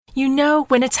You know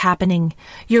when it's happening.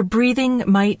 Your breathing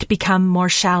might become more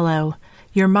shallow.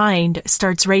 Your mind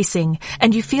starts racing,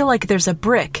 and you feel like there's a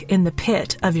brick in the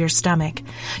pit of your stomach.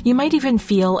 You might even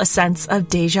feel a sense of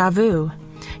déjà vu.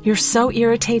 You're so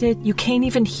irritated, you can't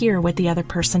even hear what the other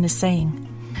person is saying.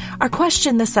 Our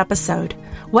question this episode: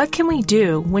 what can we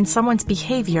do when someone's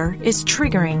behavior is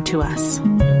triggering to us?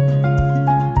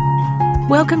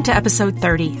 Welcome to episode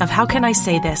 30 of How Can I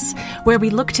Say This?, where we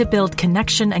look to build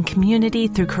connection and community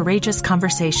through courageous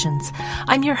conversations.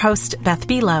 I'm your host, Beth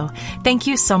Belo. Thank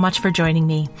you so much for joining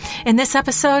me. In this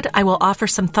episode, I will offer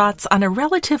some thoughts on a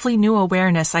relatively new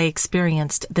awareness I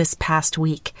experienced this past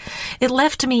week. It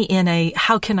left me in a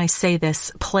how can I say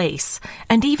this place,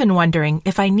 and even wondering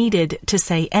if I needed to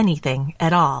say anything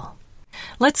at all.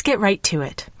 Let's get right to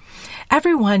it.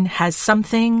 Everyone has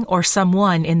something or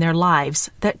someone in their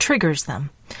lives that triggers them.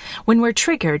 When we're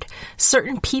triggered,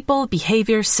 certain people,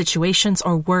 behaviors, situations,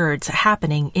 or words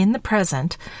happening in the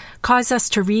present cause us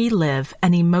to relive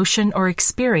an emotion or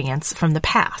experience from the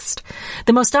past.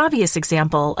 The most obvious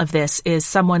example of this is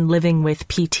someone living with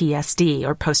PTSD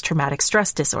or post-traumatic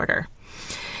stress disorder.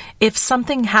 If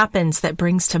something happens that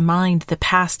brings to mind the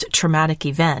past traumatic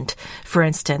event, for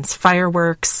instance,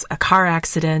 fireworks, a car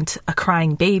accident, a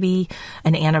crying baby,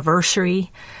 an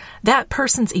anniversary, that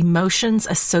person's emotions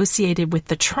associated with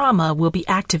the trauma will be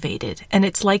activated, and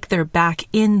it's like they're back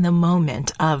in the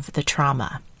moment of the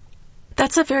trauma.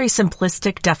 That's a very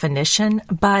simplistic definition,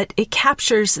 but it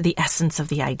captures the essence of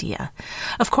the idea.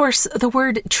 Of course, the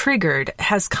word triggered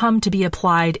has come to be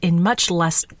applied in much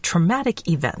less traumatic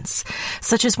events,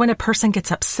 such as when a person gets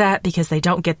upset because they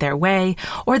don't get their way,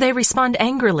 or they respond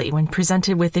angrily when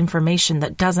presented with information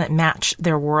that doesn't match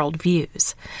their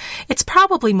worldviews. It's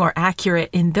probably more accurate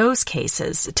in those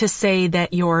cases to say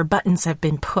that your buttons have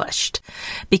been pushed,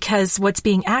 because what's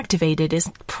being activated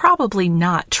is probably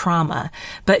not trauma,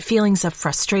 but feelings of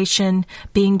frustration,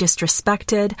 being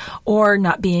disrespected, or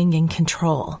not being in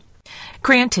control.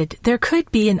 Granted, there could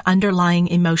be an underlying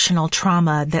emotional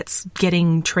trauma that's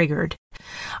getting triggered.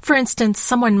 For instance,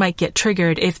 someone might get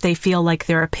triggered if they feel like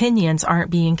their opinions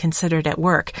aren't being considered at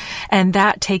work, and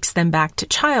that takes them back to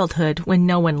childhood when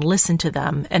no one listened to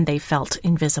them and they felt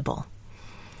invisible.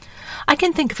 I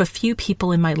can think of a few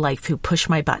people in my life who push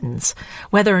my buttons.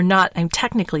 Whether or not I'm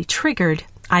technically triggered,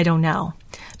 I don't know.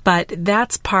 But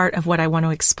that's part of what I want to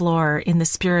explore in the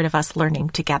spirit of us learning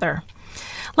together.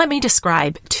 Let me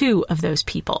describe two of those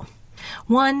people.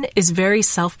 One is very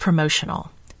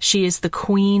self-promotional. She is the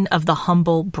queen of the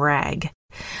humble brag.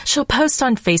 She'll post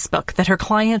on Facebook that her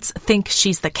clients think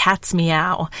she's the cat's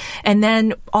meow, and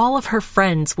then all of her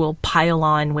friends will pile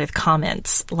on with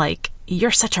comments like, "You're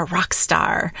such a rock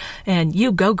star," and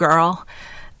 "You go, girl,"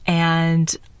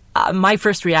 and my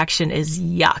first reaction is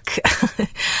yuck.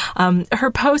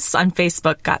 Her posts on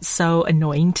Facebook got so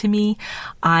annoying to me,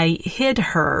 I hid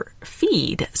her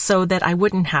feed so that I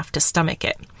wouldn't have to stomach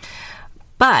it.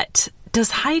 But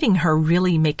does hiding her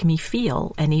really make me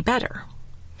feel any better?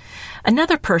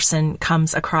 Another person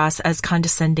comes across as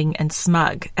condescending and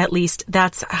smug. At least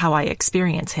that's how I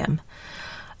experience him.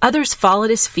 Others fall at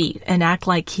his feet and act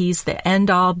like he's the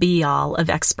end-all be-all of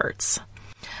experts.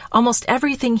 Almost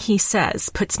everything he says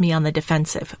puts me on the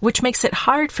defensive, which makes it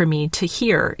hard for me to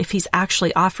hear if he's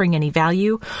actually offering any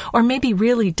value or maybe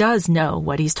really does know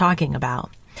what he's talking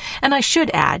about. And I should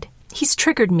add, he's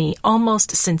triggered me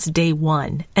almost since day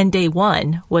one, and day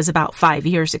one was about 5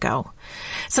 years ago.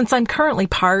 Since I'm currently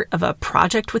part of a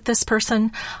project with this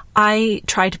person, I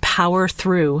try to power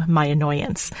through my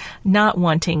annoyance, not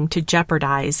wanting to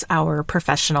jeopardize our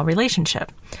professional relationship.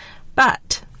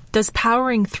 But does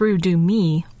powering through do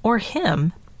me or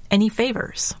him any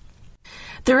favors?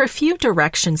 There are a few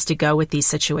directions to go with these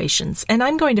situations, and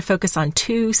I'm going to focus on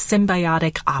two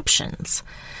symbiotic options.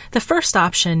 The first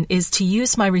option is to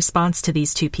use my response to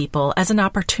these two people as an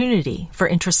opportunity for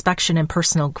introspection and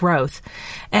personal growth,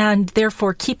 and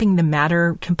therefore keeping the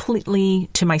matter completely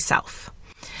to myself.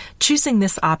 Choosing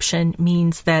this option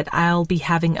means that I'll be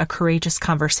having a courageous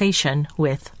conversation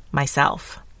with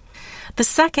myself. The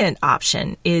second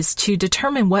option is to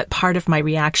determine what part of my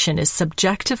reaction is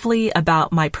subjectively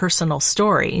about my personal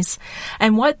stories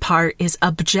and what part is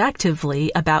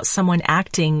objectively about someone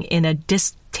acting in a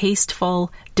distasteful,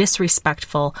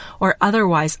 disrespectful, or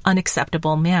otherwise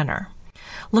unacceptable manner.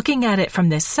 Looking at it from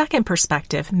this second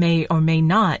perspective may or may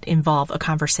not involve a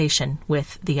conversation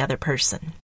with the other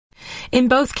person. In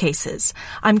both cases,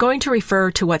 I'm going to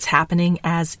refer to what's happening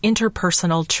as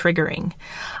interpersonal triggering.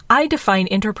 I define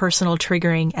interpersonal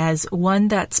triggering as one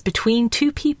that's between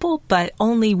two people, but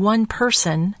only one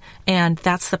person, and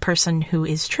that's the person who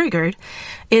is triggered,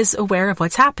 is aware of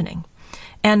what's happening.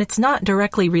 and it's not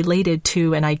directly related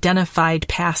to an identified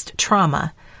past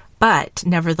trauma, but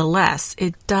nevertheless,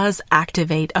 it does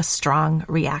activate a strong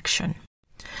reaction.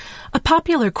 A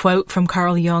popular quote from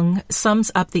Carl Jung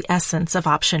sums up the essence of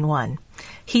option 1.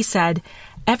 He said,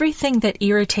 "Everything that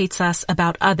irritates us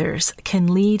about others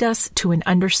can lead us to an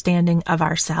understanding of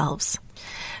ourselves."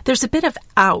 There's a bit of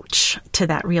ouch to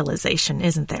that realization,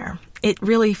 isn't there? It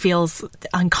really feels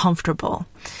uncomfortable.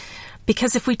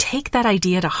 Because if we take that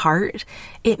idea to heart,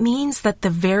 it means that the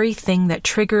very thing that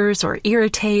triggers or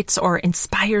irritates or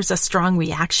inspires a strong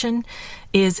reaction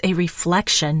is a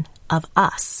reflection of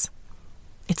us.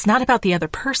 It's not about the other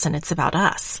person, it's about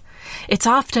us. It's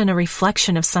often a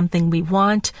reflection of something we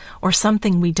want or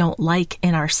something we don't like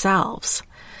in ourselves.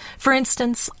 For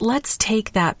instance, let's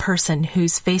take that person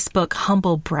whose Facebook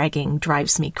humble bragging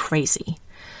drives me crazy.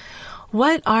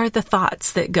 What are the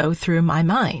thoughts that go through my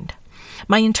mind?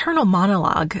 My internal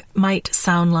monologue might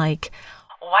sound like,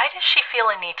 "Why does she feel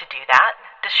a need to do that?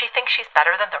 Does she think she's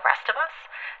better than the rest of us?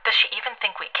 Does she even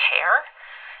think we care?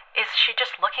 Is she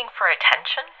just looking for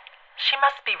attention? She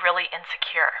must be really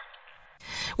insecure."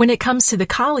 When it comes to the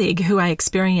colleague who I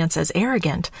experience as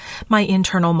arrogant, my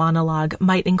internal monologue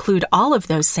might include all of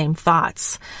those same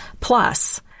thoughts.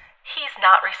 Plus, "He's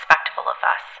not respectful of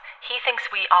us. He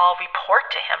thinks we all report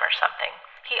to him or something.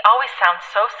 He always sounds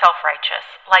so self-righteous,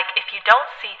 like if you don't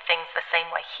see things the same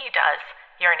way he does,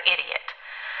 you're an idiot.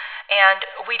 And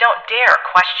we don't dare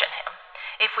question him.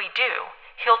 If we do,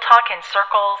 he'll talk in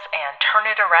circles and turn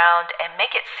it around and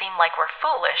make it seem like we're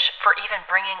foolish for even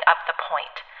bringing up the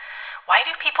point. Why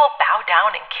do people bow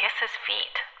down and kiss his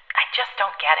feet? I just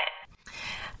don't get it."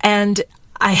 And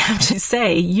I have to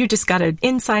say, you just got an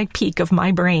inside peek of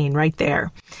my brain right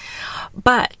there.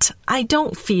 But I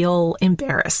don't feel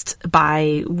embarrassed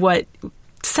by what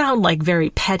sound like very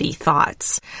petty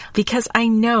thoughts, because I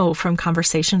know from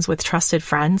conversations with trusted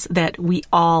friends that we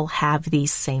all have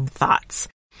these same thoughts.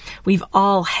 We've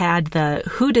all had the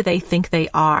 "who do they think they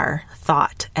are"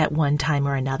 thought at one time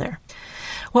or another.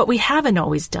 What we haven't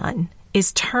always done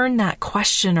is turn that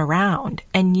question around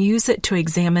and use it to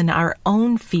examine our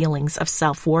own feelings of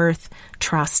self-worth,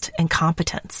 trust, and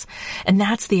competence. And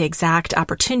that's the exact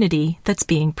opportunity that's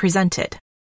being presented.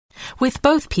 With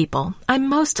both people, I'm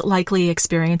most likely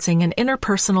experiencing an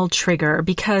interpersonal trigger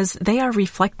because they are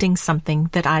reflecting something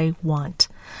that I want.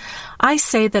 I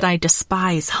say that I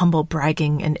despise humble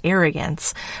bragging and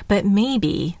arrogance, but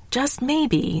maybe, just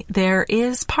maybe, there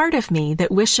is part of me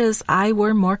that wishes I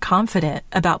were more confident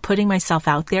about putting myself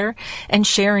out there and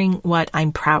sharing what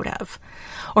I'm proud of.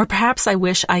 Or perhaps I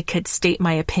wish I could state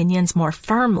my opinions more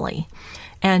firmly,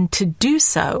 and to do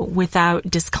so without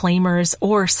disclaimers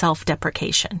or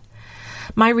self-deprecation.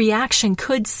 My reaction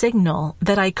could signal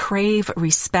that I crave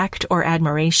respect or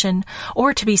admiration,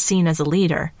 or to be seen as a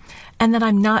leader, and that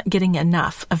I'm not getting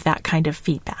enough of that kind of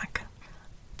feedback.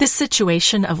 This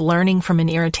situation of learning from an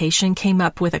irritation came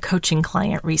up with a coaching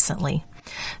client recently.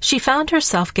 She found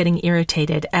herself getting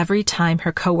irritated every time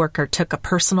her coworker took a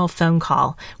personal phone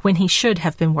call when he should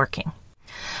have been working.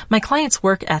 My client's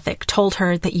work ethic told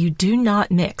her that you do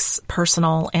not mix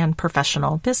personal and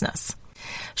professional business.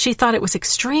 She thought it was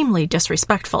extremely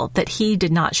disrespectful that he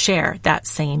did not share that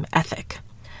same ethic.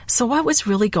 So what was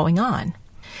really going on?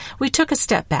 We took a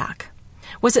step back.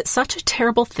 Was it such a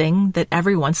terrible thing that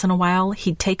every once in a while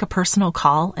he'd take a personal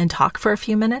call and talk for a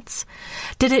few minutes?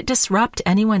 Did it disrupt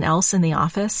anyone else in the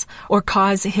office or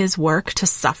cause his work to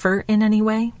suffer in any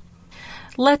way?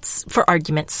 Let's, for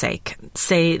argument's sake,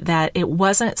 say that it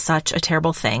wasn't such a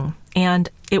terrible thing and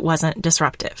it wasn't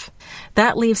disruptive.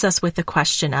 That leaves us with the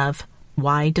question of,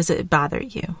 why does it bother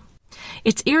you?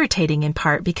 It's irritating in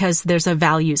part because there's a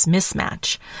values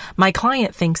mismatch. My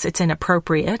client thinks it's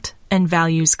inappropriate and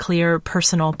values clear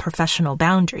personal professional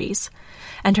boundaries,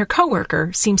 and her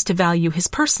coworker seems to value his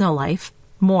personal life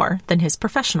more than his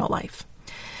professional life.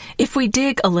 If we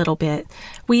dig a little bit,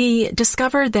 we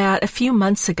discover that a few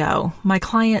months ago, my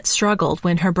client struggled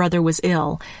when her brother was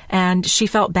ill, and she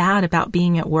felt bad about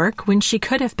being at work when she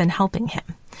could have been helping him.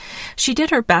 She did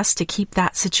her best to keep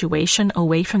that situation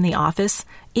away from the office,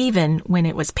 even when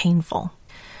it was painful.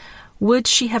 Would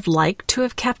she have liked to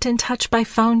have kept in touch by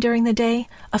phone during the day?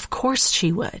 Of course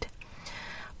she would.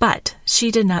 But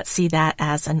she did not see that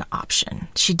as an option.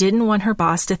 She didn't want her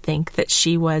boss to think that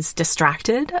she was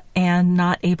distracted and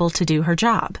not able to do her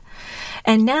job.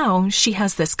 And now she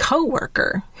has this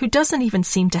coworker who doesn't even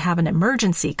seem to have an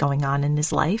emergency going on in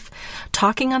his life,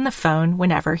 talking on the phone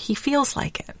whenever he feels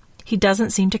like it. He doesn't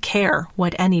seem to care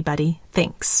what anybody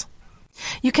thinks.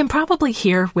 You can probably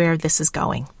hear where this is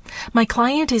going. My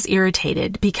client is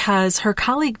irritated because her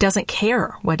colleague doesn't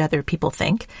care what other people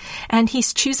think, and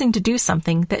he's choosing to do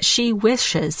something that she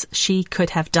wishes she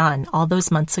could have done all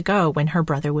those months ago when her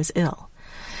brother was ill.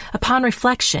 Upon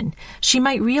reflection, she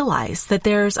might realize that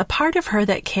there's a part of her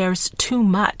that cares too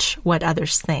much what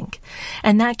others think,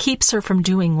 and that keeps her from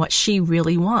doing what she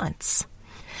really wants.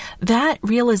 That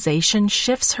realization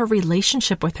shifts her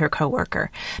relationship with her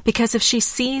coworker, because if she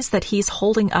sees that he's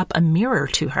holding up a mirror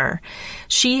to her,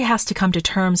 she has to come to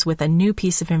terms with a new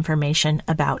piece of information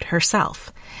about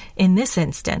herself. In this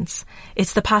instance,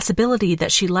 it's the possibility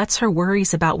that she lets her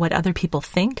worries about what other people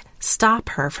think stop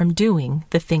her from doing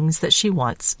the things that she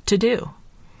wants to do.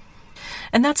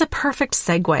 And that's a perfect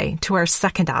segue to our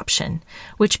second option,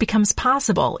 which becomes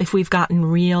possible if we've gotten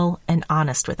real and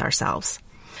honest with ourselves.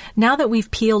 Now that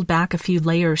we've peeled back a few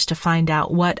layers to find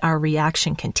out what our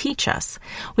reaction can teach us,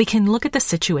 we can look at the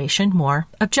situation more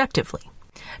objectively.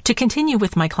 To continue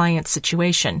with my client's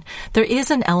situation, there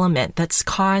is an element that's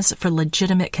cause for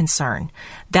legitimate concern,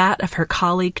 that of her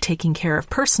colleague taking care of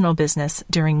personal business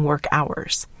during work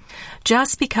hours.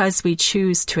 Just because we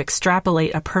choose to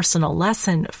extrapolate a personal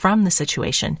lesson from the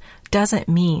situation doesn't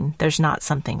mean there's not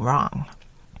something wrong.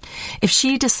 If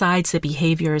she decides the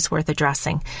behavior is worth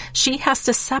addressing, she has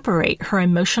to separate her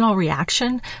emotional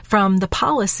reaction from the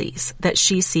policies that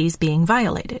she sees being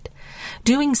violated.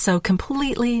 Doing so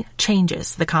completely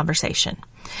changes the conversation.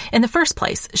 In the first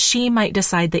place, she might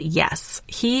decide that yes,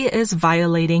 he is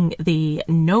violating the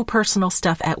no personal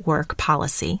stuff at work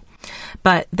policy,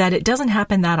 but that it doesn't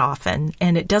happen that often,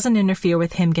 and it doesn't interfere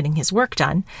with him getting his work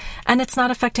done, and it's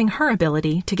not affecting her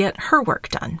ability to get her work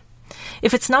done.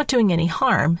 If it's not doing any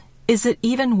harm, is it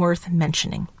even worth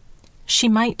mentioning? She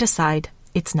might decide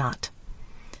it's not.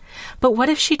 But what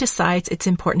if she decides it's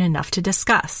important enough to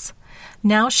discuss?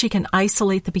 Now she can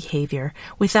isolate the behavior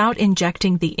without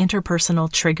injecting the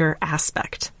interpersonal trigger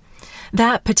aspect.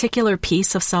 That particular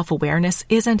piece of self-awareness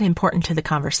isn't important to the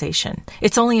conversation.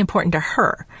 It's only important to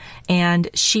her, and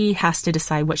she has to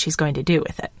decide what she's going to do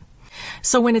with it.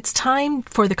 So when it's time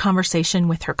for the conversation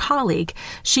with her colleague,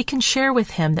 she can share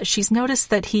with him that she's noticed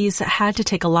that he's had to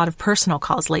take a lot of personal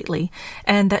calls lately,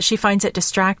 and that she finds it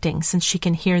distracting since she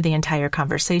can hear the entire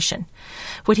conversation.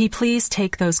 Would he please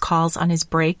take those calls on his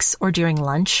breaks or during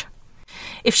lunch?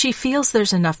 If she feels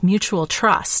there's enough mutual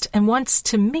trust and wants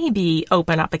to maybe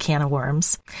open up a can of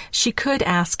worms, she could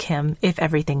ask him if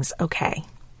everything's okay.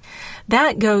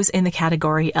 That goes in the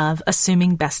category of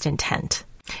assuming best intent.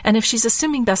 And if she's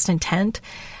assuming best intent,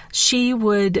 she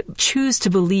would choose to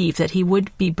believe that he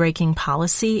would be breaking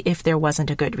policy if there wasn't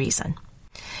a good reason.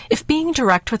 If being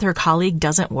direct with her colleague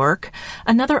doesn't work,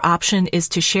 another option is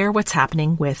to share what's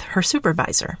happening with her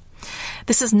supervisor.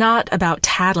 This is not about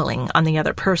tattling on the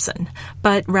other person,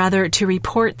 but rather to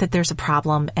report that there's a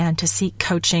problem and to seek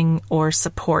coaching or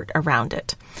support around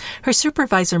it. Her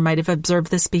supervisor might have observed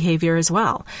this behavior as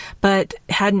well, but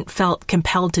hadn't felt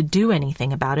compelled to do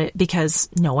anything about it because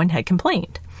no one had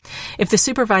complained. If the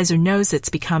supervisor knows it's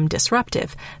become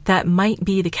disruptive, that might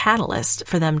be the catalyst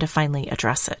for them to finally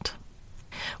address it.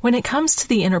 When it comes to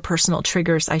the interpersonal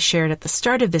triggers I shared at the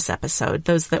start of this episode,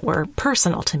 those that were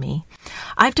personal to me,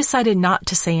 I've decided not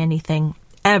to say anything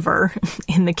ever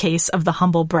in the case of the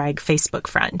humble brag Facebook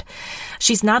friend.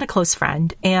 She's not a close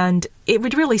friend, and it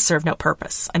would really serve no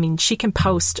purpose. I mean, she can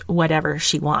post whatever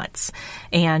she wants,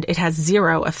 and it has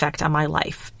zero effect on my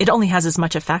life. It only has as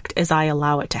much effect as I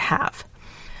allow it to have.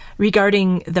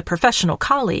 Regarding the professional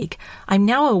colleague, I'm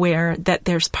now aware that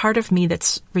there's part of me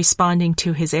that's responding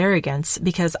to his arrogance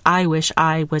because I wish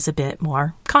I was a bit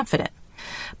more confident.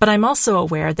 But I'm also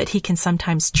aware that he can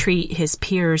sometimes treat his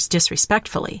peers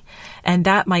disrespectfully, and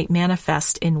that might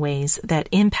manifest in ways that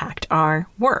impact our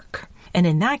work. And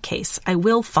in that case, I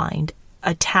will find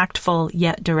a tactful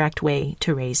yet direct way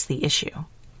to raise the issue.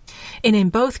 And in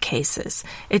both cases,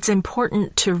 it's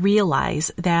important to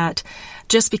realize that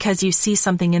just because you see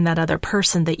something in that other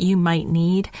person that you might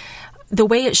need, the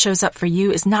way it shows up for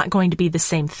you is not going to be the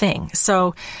same thing.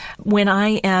 So when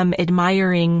I am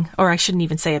admiring, or I shouldn't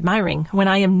even say admiring, when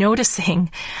I am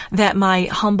noticing that my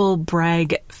humble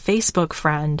brag Facebook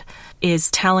friend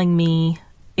is telling me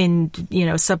in,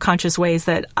 subconscious ways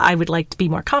that I would like to be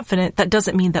more confident, that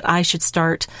doesn't mean that I should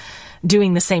start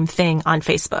doing the same thing on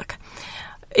Facebook.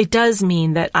 It does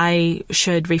mean that I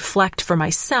should reflect for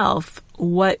myself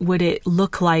what would it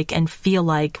look like and feel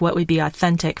like, what would be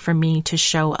authentic for me to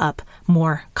show up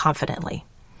more confidently.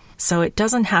 So it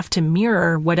doesn't have to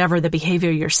mirror whatever the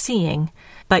behavior you're seeing,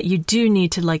 but you do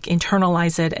need to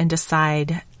internalize it and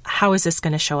decide, how is this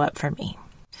going to show up for me?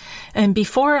 And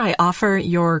before I offer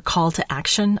your call to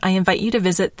action, I invite you to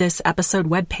visit this episode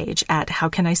webpage at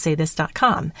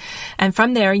howcanisaythis.com. And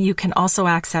from there, you can also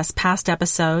access past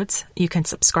episodes, you can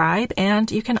subscribe, and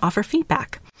you can offer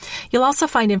feedback. You'll also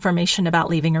find information about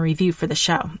leaving a review for the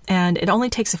show, and it only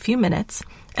takes a few minutes.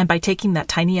 And by taking that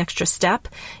tiny extra step,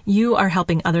 you are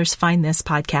helping others find this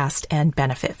podcast and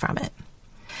benefit from it.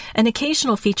 An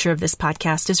occasional feature of this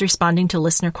podcast is responding to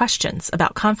listener questions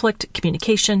about conflict,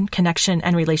 communication, connection,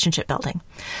 and relationship building.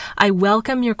 I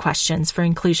welcome your questions for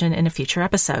inclusion in a future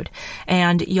episode,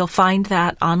 and you'll find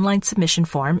that online submission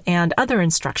form and other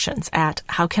instructions at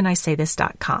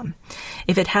howcanisaythis.com.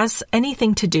 If it has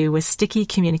anything to do with sticky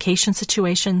communication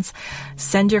situations,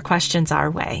 send your questions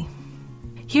our way.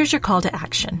 Here's your call to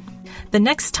action. The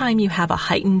next time you have a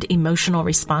heightened emotional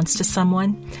response to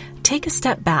someone, take a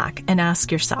step back and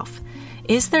ask yourself,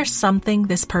 is there something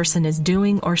this person is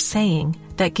doing or saying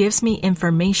that gives me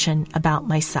information about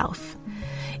myself?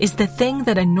 Is the thing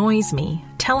that annoys me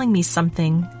telling me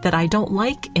something that I don't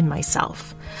like in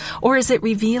myself? Or is it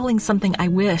revealing something I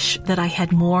wish that I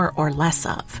had more or less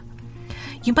of?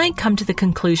 You might come to the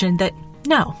conclusion that,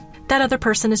 no, that other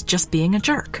person is just being a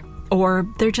jerk, or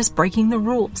they're just breaking the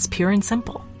rules, pure and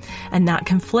simple, and that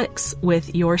conflicts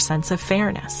with your sense of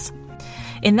fairness.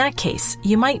 In that case,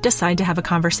 you might decide to have a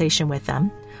conversation with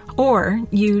them, or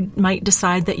you might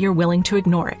decide that you're willing to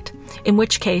ignore it, in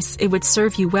which case it would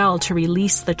serve you well to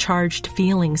release the charged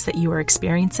feelings that you are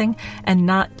experiencing and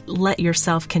not let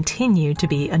yourself continue to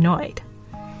be annoyed.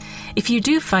 If you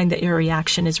do find that your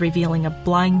reaction is revealing a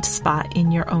blind spot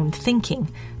in your own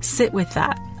thinking, sit with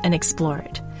that and explore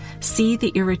it. See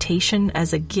the irritation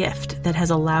as a gift that has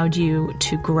allowed you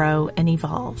to grow and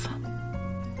evolve.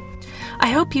 I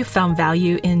hope you found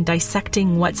value in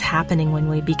dissecting what's happening when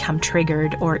we become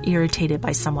triggered or irritated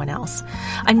by someone else.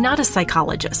 I'm not a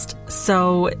psychologist,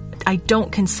 so I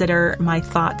don't consider my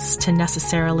thoughts to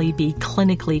necessarily be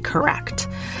clinically correct.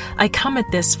 I come at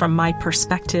this from my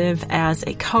perspective as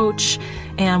a coach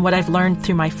and what I've learned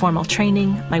through my formal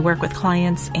training, my work with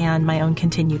clients, and my own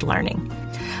continued learning.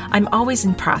 I'm always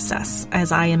in process,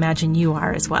 as I imagine you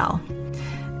are as well.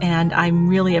 And I'm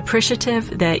really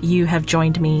appreciative that you have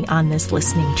joined me on this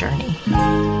listening journey.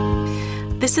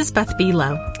 This is Beth B.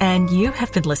 Lowe, and you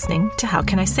have been listening to How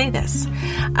Can I Say This?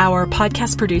 Our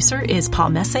podcast producer is Paul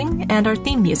Messing, and our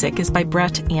theme music is by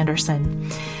Brett Anderson.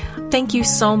 Thank you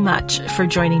so much for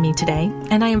joining me today,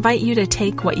 and I invite you to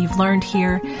take what you've learned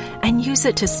here and use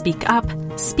it to speak up,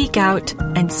 speak out,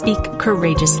 and speak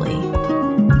courageously.